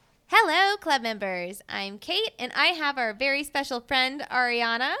Hello, club members. I'm Kate, and I have our very special friend,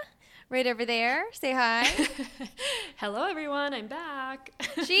 Ariana, right over there. Say hi. Hello, everyone. I'm back.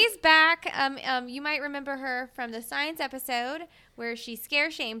 She's back. You might remember her from the science episode where she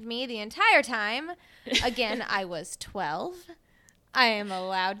scare-shamed me the entire time. Again, I was 12. I am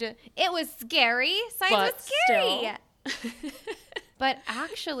allowed to. It was scary. Science was scary. But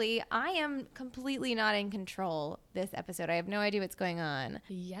actually, I am completely not in control this episode. I have no idea what's going on.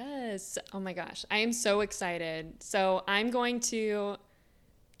 Yes. Oh my gosh. I am so excited. So I'm going to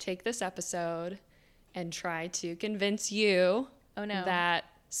take this episode and try to convince you that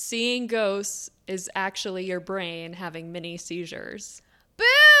seeing ghosts is actually your brain having mini seizures. Boo!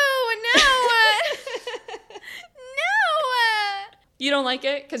 No! No! You don't like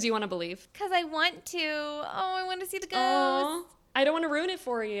it because you want to believe? Because I want to. Oh, I want to see the ghost. Aww. I don't want to ruin it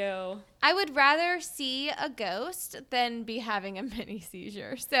for you. I would rather see a ghost than be having a mini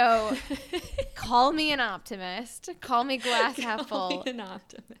seizure. So call me an optimist. Call me glass half full. Call me an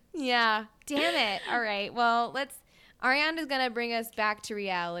optimist. Yeah. Damn it. All right. Well, Ariana's going to bring us back to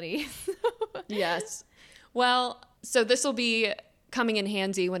reality. Yes. Well, so this will be coming in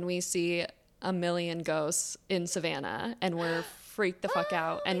handy when we see a million ghosts in Savannah and we're freaked the fuck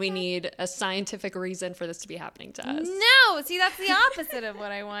out and we need a scientific reason for this to be happening to us. No, see, that's the opposite of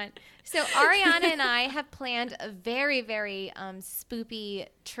what I want. So Ariana and I have planned a very, very spoopy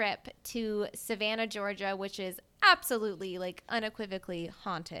trip to Savannah, Georgia, which is absolutely, unequivocally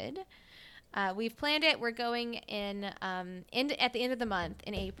haunted. We've planned it. We're going in at the end of the month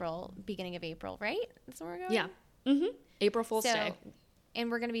in April, beginning of April, right? That's where we're going? Yeah. Mm-hmm. April Fool's Day. And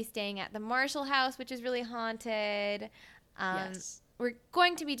we're going to be staying at the Marshall House, which is really haunted. Yes. We're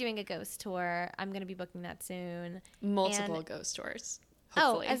going to be doing a ghost tour. I'm going to be booking that soon. Multiple ghost tours,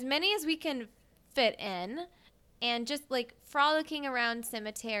 hopefully. Oh, as many as we can fit in. And just frolicking around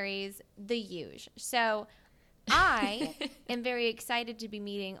cemeteries, the huge. So I am very excited to be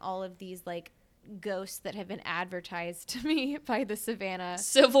meeting all of these ghosts that have been advertised to me by the Savannah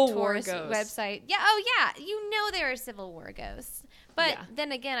Civil War ghosts website. Yeah. Oh, yeah. You know there are Civil War ghosts. But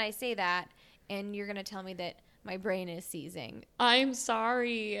then again, I say that, and you're going to tell me that my brain is seizing. I'm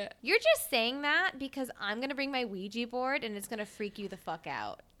sorry. You're just saying that because I'm going to bring my Ouija board and it's going to freak you the fuck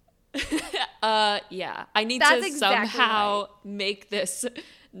out. Yeah. I need to somehow make this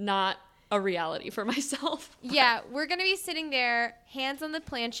not a reality for myself. Yeah, we're going to be sitting there, hands on the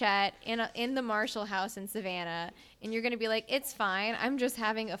planchette in the Marshall House in Savannah, and you're going to be like, it's fine. I'm just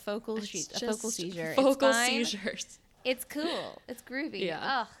having a focal seizure. Focal seizures. It's cool. It's groovy.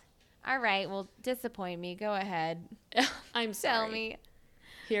 Yeah. Ugh. All right. Well, disappoint me. Go ahead. I'm sorry. Tell me.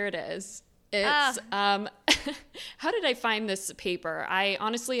 Here it is. It's how did I find this paper?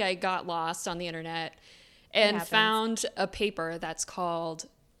 I got lost on the internet and found a paper that's called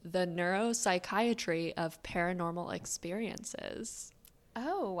The Neuropsychiatry of Paranormal Experiences.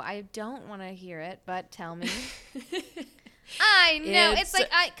 Oh, I don't want to hear it, but tell me. I know. It's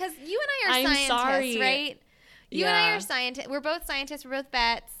because you and I are scientists, right? You and I are scientists. We're both scientists. We're both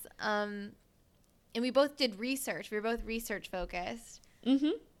vets. And we both did research. We were both research focused. Mm-hmm.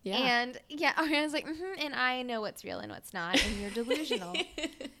 Yeah. And Ariana's like, and I know what's real and what's not, and you're delusional.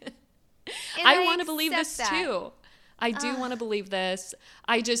 I want to believe this too. I do want to believe this.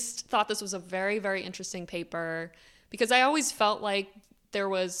 I just thought this was a very, very interesting paper because I always felt like there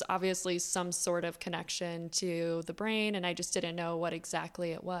was obviously some sort of connection to the brain, and I just didn't know what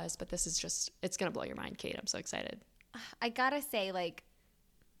exactly it was. But this is it's going to blow your mind, Kate. I'm so excited. I got to say,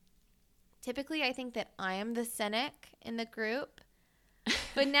 typically I think that I am the cynic in the group.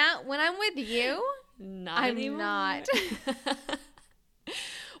 But now when I'm with you, I'm not.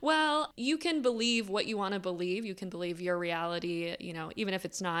 Well, you can believe what you want to believe. You can believe your reality, even if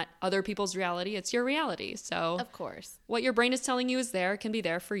it's not other people's reality, it's your reality. So, of course, what your brain is telling you is there, can be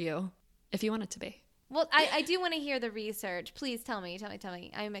there for you if you want it to be. Well, I do want to hear the research. Please tell me.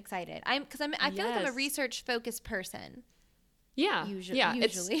 I'm excited. I feel like I'm a research focused person. Yeah.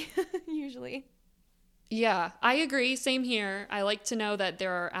 Usually. Usually. Yeah, I agree. Same here. I like to know that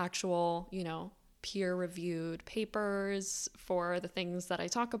there are actual, peer-reviewed papers for the things that I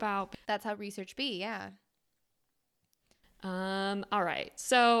talk about. That's how research be, yeah. All right.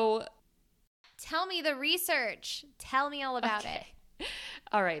 So tell me the research. Tell me all about it.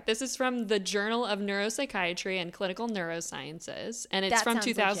 All right. This is from the Journal of Neuropsychiatry and Clinical Neurosciences, and it's from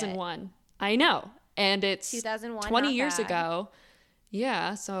 2001. Legit. I know. And it's 2001, 20 years ago.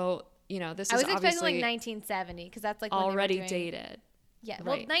 Yeah, so, this is obviously... I was expecting 1970 because that's already when they were doing... dated. Yeah,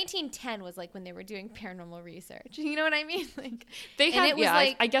 well, 1910 was when they were doing paranormal research. You know what I mean? They had,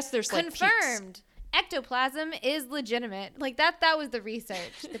 I guess there's confirmed. ectoplasm is legitimate. Like that was the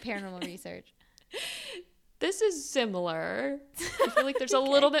research, the paranormal research. This is similar. I feel like there's a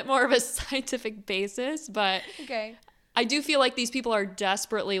little bit more of a scientific basis, but okay. I do feel like these people are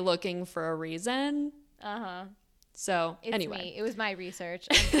desperately looking for a reason. Uh-huh. So it's anyway. Me. It was my research.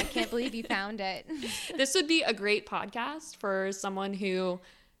 I can't believe you found it. This would be a great podcast for someone who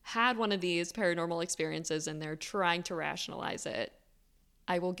had one of these paranormal experiences and they're trying to rationalize it.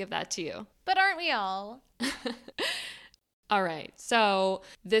 I will give that to you. But aren't we all? All right. So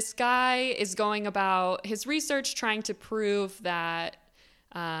this guy is going about his research trying to prove that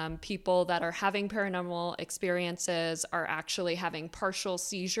people that are having paranormal experiences are actually having partial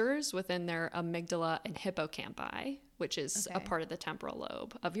seizures within their amygdala and hippocampi, which is a part of the temporal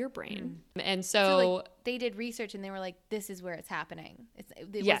lobe of your brain. And so like, they did research and they were like, this is where it's happening.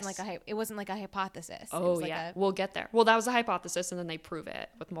 It wasn't like a hypothesis. Oh, like yeah. We'll get there. Well, that was a hypothesis, and then they prove it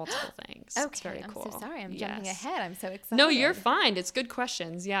with multiple things. Okay. It's very cool. I'm so sorry. I'm jumping ahead. I'm so excited. No, you're fine. It's good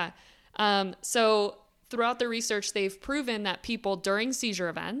questions. Yeah. So throughout the research, they've proven that people during seizure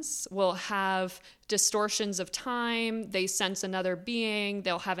events will have distortions of time. They sense another being.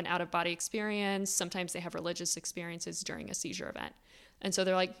 They'll have an out-of-body experience. Sometimes they have religious experiences during a seizure event. And so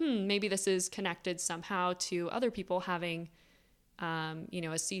they're like, maybe this is connected somehow to other people having,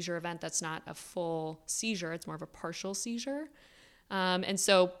 a seizure event that's not a full seizure. It's more of a partial seizure. And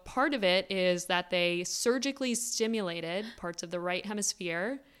so part of it is that they surgically stimulated parts of the right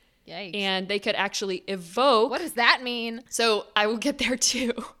hemisphere. Yikes. And they could actually evoke. What does that mean? So I will get there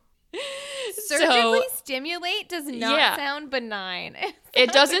too. Surgically stimulate does not sound benign.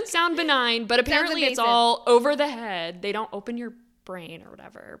 It doesn't sound benign, but apparently it's all over the head. They don't open your brain or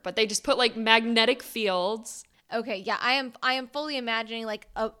whatever, but they just put like magnetic fields. Okay, yeah, I am fully imagining like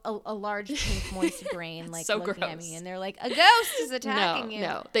a large pink moist brain like so looking gross. at me, and they're like, a ghost is attacking you.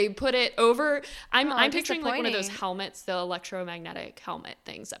 No, they put it over. I'm picturing like one of those helmets, the electromagnetic helmet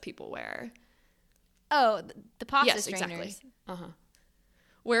things that people wear. Oh, the pasta yes, strainers. Exactly.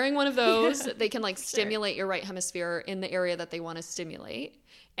 Wearing one of those, they can like stimulate your right hemisphere in the area that they want to stimulate.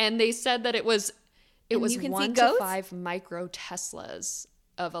 And they said that it was 1 to 5 microteslas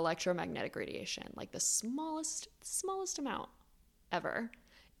of electromagnetic radiation, like the smallest amount ever.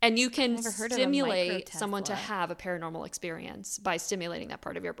 And you can stimulate someone to have a paranormal experience by stimulating that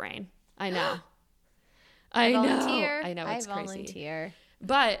part of your brain. I know. I know it's crazy. Volunteer.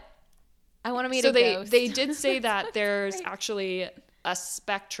 But I want to meet a ghost. They did say that there's actually a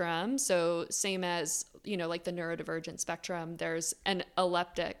spectrum. So same as, like the neurodivergent spectrum, there's an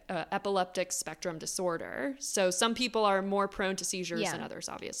epileptic spectrum disorder. So some people are more prone to seizures than others,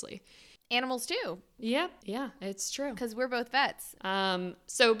 obviously. Animals too. Yeah, it's true. Because we're both vets.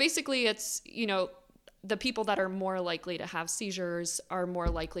 So basically it's, the people that are more likely to have seizures are more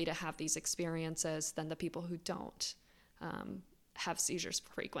likely to have these experiences than the people who don't have seizures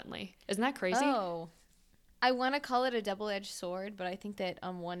frequently. Isn't that crazy? Oh. I want to call it a double-edged sword, but I think that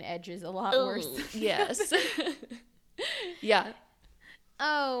one edge is a lot worse. Yes. Yeah.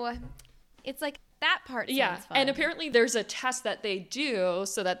 Oh, it's like that part sounds fun. And apparently there's a test that they do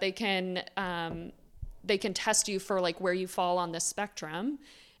so that they can test you for like where you fall on the spectrum.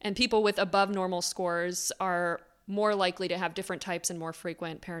 And people with above normal scores are more likely to have different types and more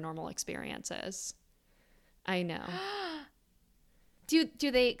frequent paranormal experiences. I know.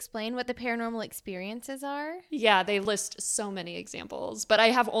 Do they explain what the paranormal experiences are? Yeah, they list so many examples, but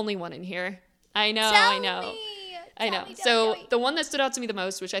I have only one in here. I know. Tell me. So the one that stood out to me the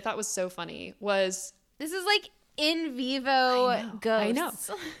most, which I thought was so funny, was this is like in vivo ghosts. I know.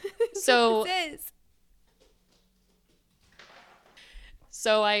 So this is.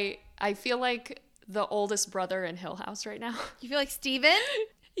 So I feel like the oldest brother in Hill House right now. You feel like Steven?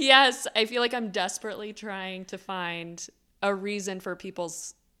 Yes, I feel like I'm desperately trying to find a reason for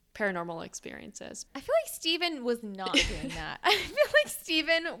people's paranormal experiences. I feel like Steven was not doing that. I feel like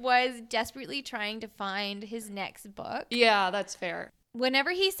Steven was desperately trying to find his next book. Yeah, that's fair. Whenever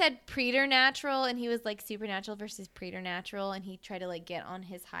he said preternatural and he was like supernatural versus preternatural and he tried to like get on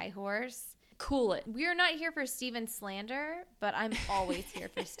his high horse. Cool it. We're not here for Steven slander, but I'm always here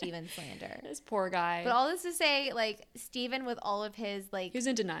for Steven slander. This poor guy. But all this to say, like, Steven with all of his like he's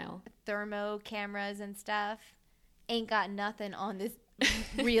in denial. Thermo cameras and stuff ain't got nothing on this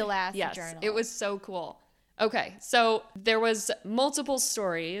real ass yes, journal. It was so cool. Okay, so there was multiple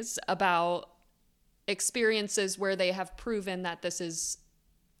stories about experiences where they have proven that this is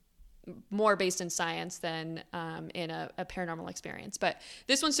more based in science than in a paranormal experience. But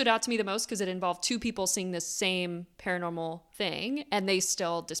this one stood out to me the most because it involved 2 people seeing the same paranormal thing and they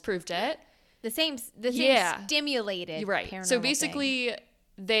still disproved it. The same stimulated right. paranormal So basically thing.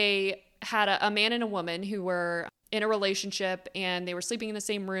 they had a man and a woman who were in a relationship, and they were sleeping in the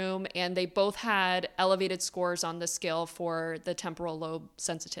same room, and they both had elevated scores on the scale for the temporal lobe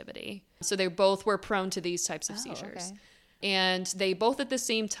sensitivity. So they both were prone to these types of seizures. Okay. And they both at the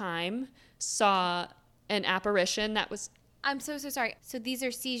same time saw an apparition that was... I'm so sorry. So these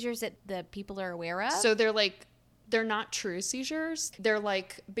are seizures that the people are aware of? So they're not true seizures. They're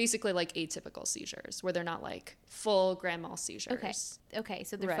basically atypical seizures, where they're not full grand mal seizures. Okay.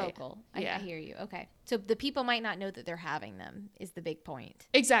 So they're focal. I hear you. Okay. So the people might not know that they're having them is the big point.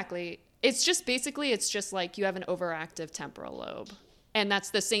 Exactly. It's just you have an overactive temporal lobe. And that's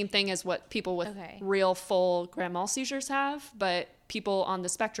the same thing as what people with real full grand mal seizures have. But people on the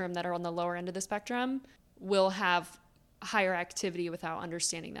spectrum that are on the lower end of the spectrum will have higher activity without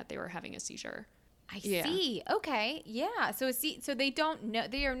understanding that they were having a seizure. I see. Okay. Yeah. So they don't know.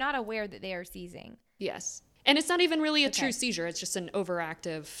 They are not aware that they are seizing. Yes. And it's not even really a true seizure. It's just an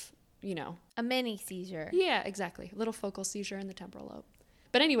overactive, a mini seizure. Yeah, exactly. A little focal seizure in the temporal lobe.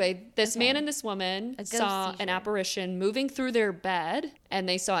 But anyway, this man and this woman saw an apparition moving through their bed, and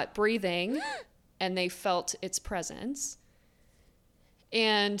they saw it breathing, and they felt its presence.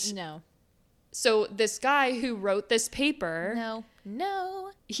 And so this guy who wrote this paper,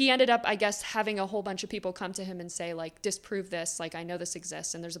 he ended up, I guess, having a whole bunch of people come to him and say, disprove this. I know this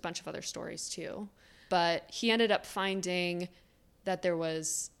exists. And there's a bunch of other stories too. But he ended up finding that there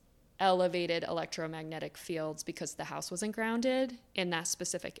was elevated electromagnetic fields because the house wasn't grounded in that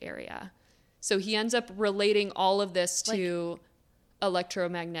specific area. So he ends up relating all of this to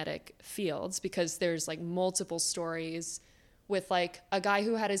electromagnetic fields, because there's multiple stories with a guy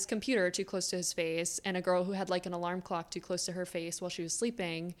who had his computer too close to his face, and a girl who had an alarm clock too close to her face while she was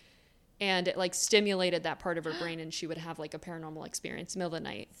sleeping, and it stimulated that part of her brain, and she would have a paranormal experience in the middle of the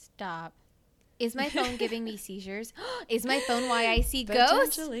night. Stop. Is my phone giving me seizures? Is my phone why I see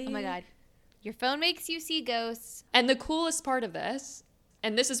ghosts? Oh my God. Your phone makes you see ghosts. And the coolest part of this,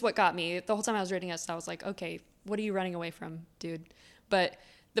 and this is what got me, the whole time I was reading this, I was like, okay, what are you running away from, dude? But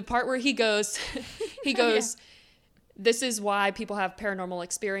the part where he goes, this is why people have paranormal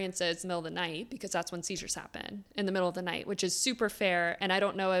experiences in the middle of the night, because that's when seizures happen, in the middle of the night, which is super fair. And I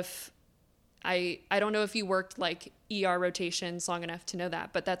don't know if you worked ER rotations long enough to know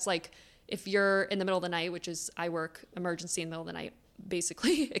that, but that's if you're in the middle of the night, which is, I work emergency in the middle of the night,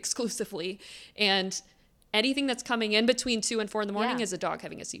 basically exclusively. And anything that's coming in between 2 and 4 in the morning is a dog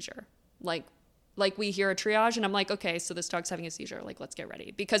having a seizure. We hear a triage, and I'm like, okay, so this dog's having a seizure. Let's get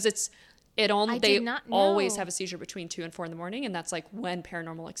ready, because they always have a seizure between 2 and 4 in the morning. And that's when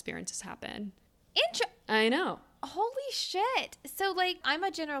paranormal experiences happen. I know. Holy shit. So I'm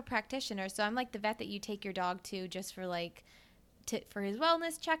a general practitioner. So I'm the vet that you take your dog to just for for his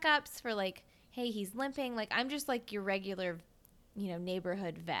wellness checkups, for hey, he's limping. I'm just your regular,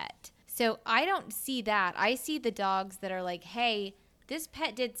 neighborhood vet. So I don't see that. I see the dogs that are hey, this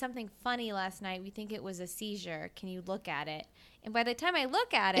pet did something funny last night. We think it was a seizure. Can you look at it? And by the time I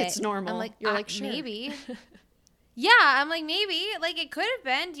look at it, it's normal. I'm you're sure. Maybe. Yeah, I'm maybe. It could have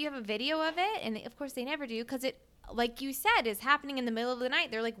been. Do you have a video of it? And of course they never do, because it, you said, is happening in the middle of the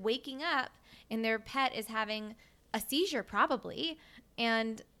night. They're waking up, and their pet is having a seizure probably,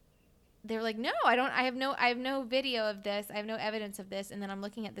 and they're no, I have no video of this. I have no evidence of this. And then I'm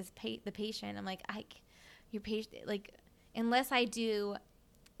looking at this the patient. I'm your patient, unless I do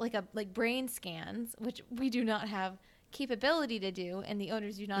brain scans, which we do not have capability to do, and the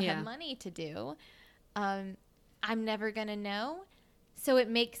owners do not have money to do. I'm never gonna know. So it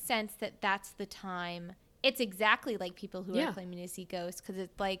makes sense that that's the time. It's exactly like people who are claiming to see ghosts, because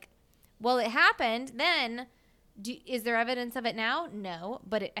it's well, it happened then. Is there evidence of it now? No,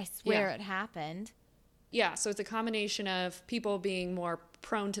 but I swear it happened. Yeah, so it's a combination of people being more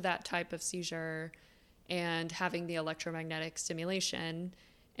prone to that type of seizure and having the electromagnetic stimulation,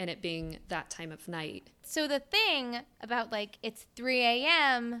 and it being that time of night. So the thing about it's 3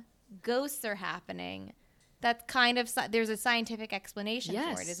 a.m., ghosts are happening, that's kind of, there's a scientific explanation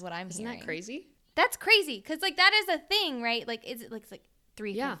for it, is what I'm hearing. Isn't that crazy? That's crazy, because that is a thing, right? Is it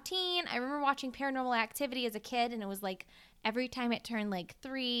 3:15? I remember watching Paranormal Activity as a kid, and it was every time it turned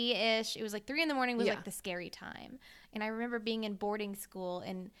 3-ish, it was 3 in the morning was the scary time. And I remember being in boarding school,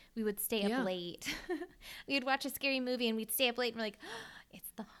 and we would stay up late. We would watch a scary movie, and we'd stay up late, and we're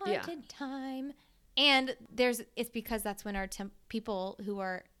it's the haunted time. And it's because that's when our people who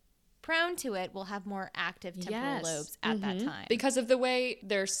are prone to it will have more active temporal lobes at that time. Because of the way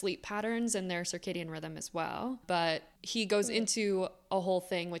their sleep patterns and their circadian rhythm as well. But he goes into a whole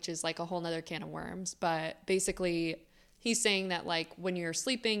thing, which is a whole nother can of worms. But basically, he's saying that when you're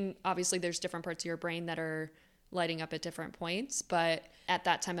sleeping, obviously there's different parts of your brain that are lighting up at different points. But at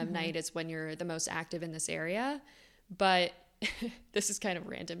that time of night is when you're the most active in this area. But this is kind of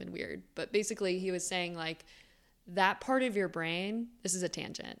random and weird. But basically he was saying like that part of your brain, this is a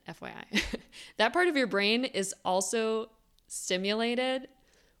tangent, FYI. That part of your brain is also stimulated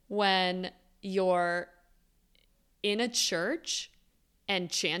when you're in a church and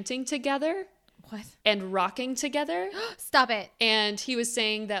chanting together. What? And rocking together. Stop it. And he was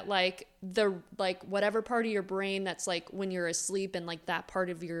saying that like whatever part of your brain that's like when you're asleep and like that part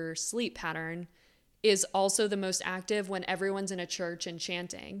of your sleep pattern is also the most active when everyone's in a church and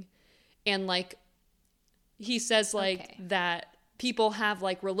chanting. And like he says like that people have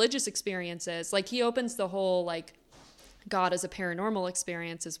like religious experiences. Like he opens the whole like God as a paranormal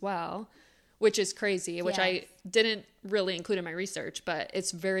experience as well, which is crazy, which I didn't really include in my research, but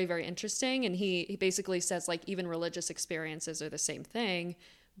it's very, very interesting. And he basically says like even religious experiences are the same thing,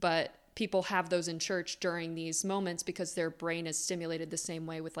 but people have those in church during these moments because their brain is stimulated the same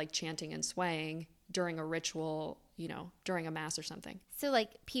way with like chanting and swaying during a ritual, you know, during a mass or something. So like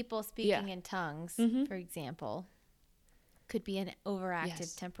people speaking in tongues, for example, could be an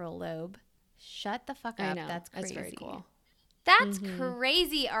overactive temporal lobe. Shut the fuck up. I know. That's crazy. That's very cool. That's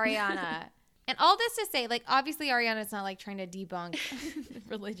crazy, Ariana. And all this to say, like, obviously Ariana's not like trying to debunk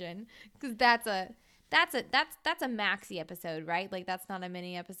religion, because that's a maxi episode, right? Like that's not a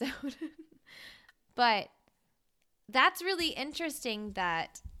mini episode. But that's really interesting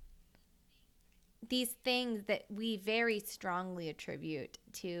that these things that we very strongly attribute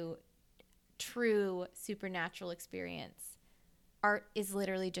to true supernatural experience is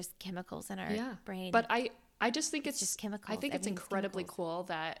literally just chemicals in our brain. But I just think it's just chemicals. I think it's incredibly cool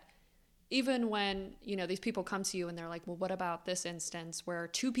that even when, you know, these people come to you and they're like, well, what about this instance where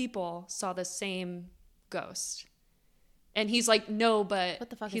two people saw the same ghost? And he's like, no, but what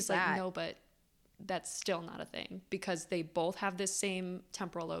the fuck he's is like, that? no, but that's still not a thing because they both have this same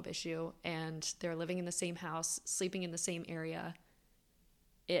temporal lobe issue and they're living in the same house, sleeping in the same area,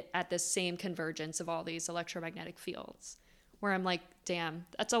 at the same convergence of all these electromagnetic fields. Where I'm like, damn,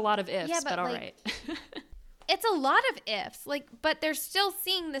 that's a lot of ifs, but all right. It's a lot of ifs, like, but they're still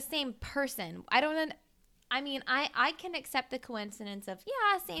seeing the same person. I can accept the coincidence of,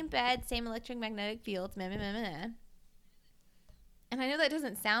 same bed, same electromagnetic fields, meh, meh, meh, meh. And I know that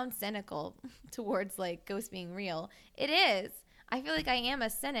doesn't sound cynical towards, like, ghosts being real. It is. I feel like I am a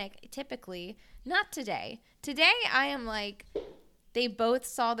cynic, typically. Not today. Today, I am like, they both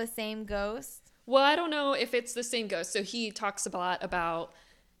saw the same ghost. Well, I don't know if it's the same ghost. So he talks a lot about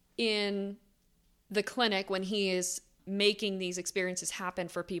in the clinic when he is making these experiences happen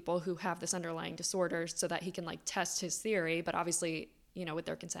for people who have this underlying disorder so that he can like test his theory, but obviously, you know, with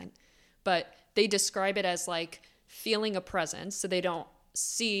their consent. But they describe it as like feeling a presence. So they don't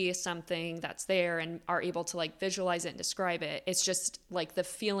see something that's there and are able to like visualize it and describe it. It's just like the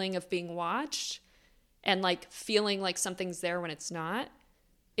feeling of being watched and like feeling like something's there when it's not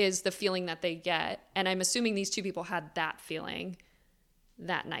is the feeling that they get. And I'm assuming these two people had that feeling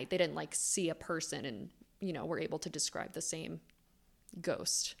that night. They didn't like see a person and, you know, were able to describe the same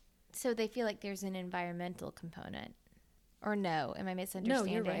ghost. So they feel like there's an environmental component. Or no? Am I misunderstanding?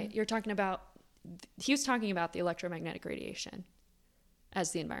 No, you're right. You're talking about, he was talking about the electromagnetic radiation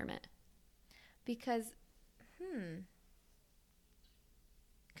as the environment. Because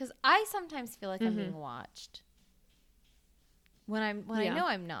I sometimes feel like I'm being watched. When I know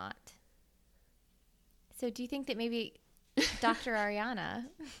I'm not. So do you think that maybe Dr. Ariana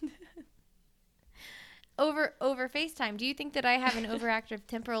over FaceTime, do you think that I have an overactive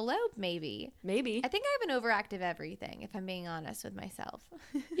temporal lobe? Maybe. I think I have an overactive everything, if I'm being honest with myself.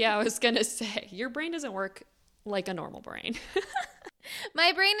 Yeah, I was going to say, your brain doesn't work like a normal brain.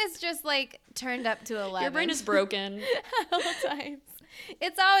 My brain is just like turned up to 11. Your brain is broken. At all times.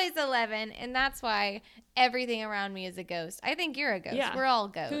 It's always 11, and that's why everything around me is a ghost. I think you're a ghost. Yeah. We're all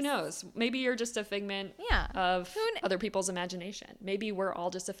ghosts. Who knows? Maybe you're just a figment of other people's imagination. Maybe we're all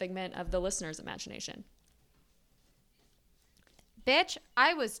just a figment of the listener's imagination. Bitch,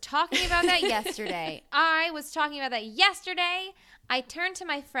 I was talking about that yesterday. I turned to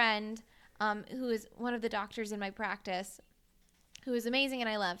my friend, who is one of the doctors in my practice, who is amazing, and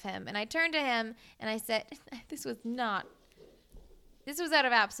I love him. And I turned to him, and I said, this was out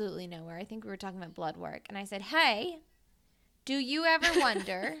of absolutely nowhere. I think we were talking about blood work. And I said, hey, do you ever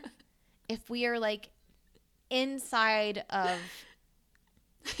wonder if we are like inside of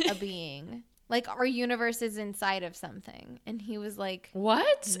a being? Like our universe is inside of something. And he was like,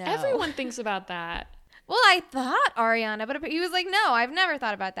 what? No. Everyone thinks about that. Well, I thought, Ariana, but he was like, no, I've never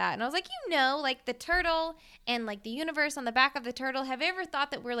thought about that. And I was like, like the turtle and like the universe on the back of the turtle. Have you ever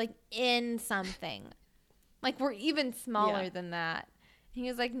thought that we're like in something? Like, we're even smaller than that. He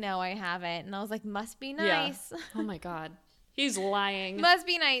was like, no, I haven't. And I was like, must be nice. Yeah. Oh my God. He's lying. Must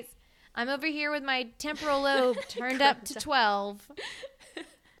be nice. I'm over here with my temporal lobe turned up to 12.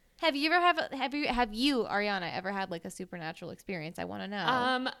 Have you, Ariana, ever had like a supernatural experience? I want to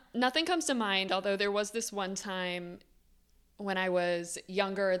know. Nothing comes to mind, although there was this one time when I was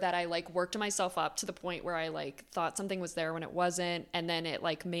younger that I like worked myself up to the point where I like thought something was there when it wasn't, and then it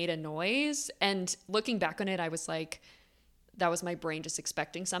like made a noise. And looking back on it, I was like, that was my brain just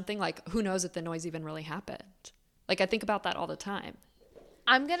expecting something. Like, who knows if the noise even really happened? Like, I think about that all the time.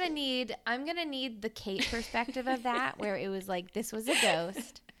 I'm gonna need the Kate perspective of that, where it was like, this was a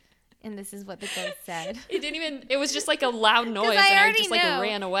ghost, and this is what the ghost said. It was just like a loud noise, and I just like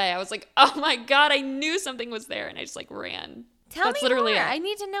ran away. I was like, oh my God, I knew something was there, and I just like ran. That's literally more. I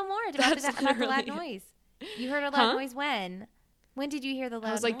need to know more about the loud noise. You heard a loud noise when? When did you hear the loud noise?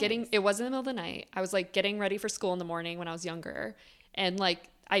 I was like it was in the middle of the night. I was like getting ready for school in the morning when I was younger, and like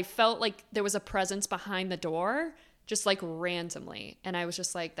I felt like there was a presence behind the door, just like randomly. And I was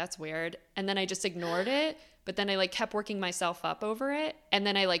just like, that's weird. And then I just ignored it. But then I like kept working myself up over it. And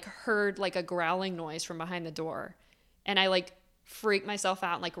then I like heard like a growling noise from behind the door. And I like freaked myself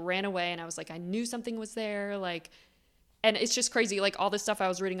out and like ran away. And I was like, I knew something was there. Like, and it's just crazy. Like all this stuff I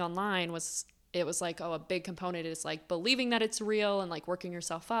was reading online was like, oh, a big component is like believing that it's real and like working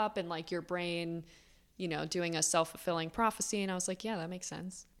yourself up and like your brain, you know, doing a self-fulfilling prophecy. And I was like, yeah, that makes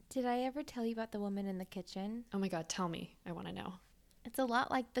sense. Did I ever tell you about the woman in the kitchen? Oh my God, tell me. I want to know. It's a lot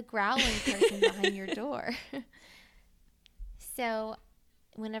like the growling person behind your door. So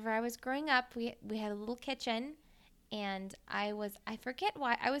whenever I was growing up, we had a little kitchen, and I forget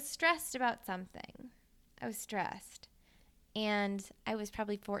why, I was stressed about something. I was stressed. And I was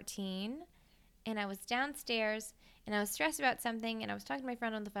probably 14, and I was downstairs, and I was stressed about something, and I was talking to my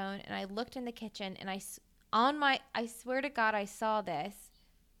friend on the phone, and I looked in the kitchen, and I swear to God, I saw this.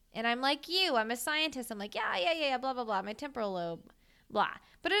 And I'm like you. I'm a scientist. I'm like, yeah, blah, blah, blah. My temporal lobe, blah.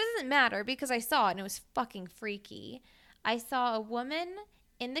 But it doesn't matter because I saw it, and it was fucking freaky. I saw a woman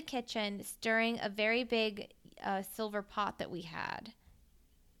in the kitchen stirring a very big silver pot that we had.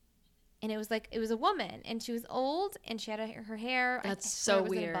 And it was a woman, and she was old, and she had her hair. That's so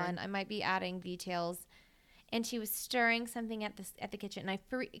weird. In a bun. I might be adding details. And she was stirring something at the kitchen, and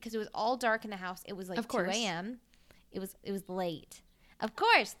because it was all dark in the house. It was like 2 a.m. It was late. Of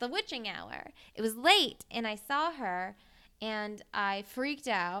course, the witching hour. It was late, and I saw her, and I freaked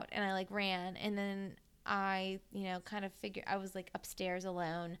out, and I like ran, and then I, kind of figured, I was like upstairs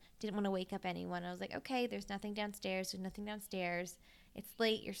alone, didn't want to wake up anyone. I was like, okay, there's nothing downstairs. It's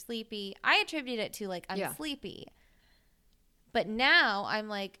late, you're sleepy. I attribute it to like, I'm sleepy. But now I'm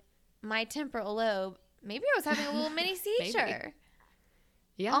like, my temporal lobe, maybe I was having a little mini seizure.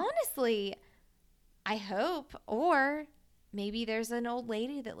 Yeah. Honestly, I hope, or maybe there's an old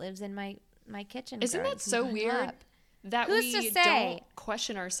lady that lives in my kitchen. Isn't that so weird that we don't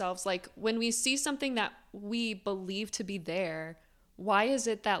question ourselves? Like when we see something that we believe to be there, why is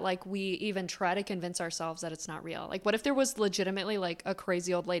it that like we even try to convince ourselves that it's not real? Like what if there was legitimately like a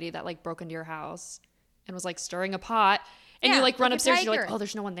crazy old lady that like broke into your house and was like stirring a pot, and you like run upstairs and you're like, oh,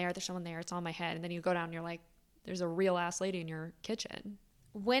 there's no one there. It's all in my head. And then you go down and you're like, there's a real ass lady in your kitchen.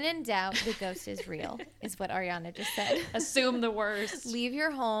 When in doubt, the ghost is real, is what Ariana just said. Assume the worst. Leave your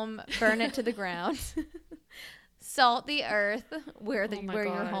home, burn it to the ground, salt the earth where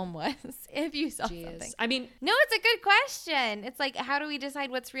your home was, if you saw something. I mean, no, it's a good question. It's like, how do we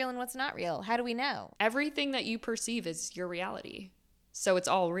decide what's real and what's not real? How do we know? Everything that you perceive is your reality, so it's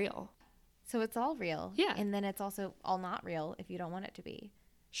all real. Yeah. And then it's also all not real if you don't want it to be.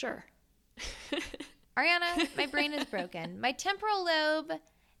 Sure. Ariana, my brain is broken. My temporal lobe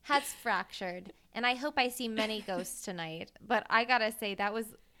has fractured, and I hope I see many ghosts tonight. But I gotta say, that was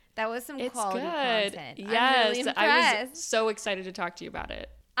some quality content. Yes, I'm really impressed. I was so excited to talk to you about it.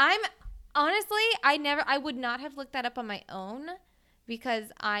 I'm honestly, I would not have looked that up on my own,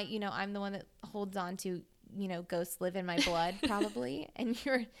 because I'm the one that holds on to, ghosts live in my blood probably, and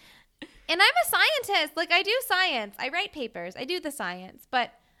I'm a scientist. Like, I do science. I write papers. I do the science,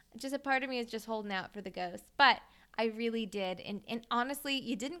 but just a part of me is just holding out for the ghosts. But I really did. And honestly,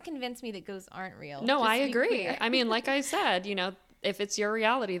 you didn't convince me that ghosts aren't real. No, I agree. I mean, like I said, if it's your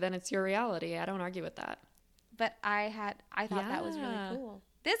reality, then it's your reality. I don't argue with that. But I thought that was really cool.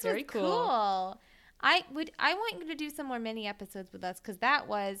 This was cool. I want you to do some more mini episodes with us, because that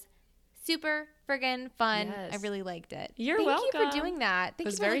was super friggin' fun. Yes. I really liked it. You're welcome. Thank you for doing that.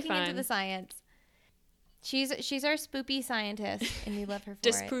 Thank you for looking into the science. She's our spoopy scientist, and we love her for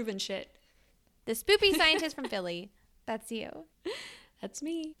Disproven shit. The spoopy scientist from Philly. That's you. That's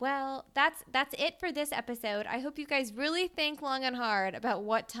me. Well, that's it for this episode. I hope you guys really think long and hard about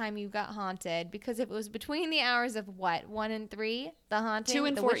what time you got haunted, because if it was between the hours of what, 1 and 3, the haunting, 2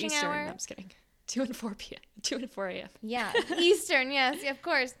 and the 4 witching Eastern. hour? No, I'm just kidding. 2 and 4 p.m. 2 and 4 a.m. Yeah, Eastern, yes, of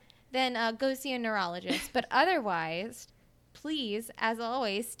course. Then go see a neurologist. But otherwise, please, as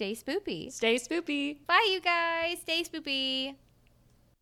always, stay spoopy. Stay spoopy. Bye, you guys. Stay spoopy.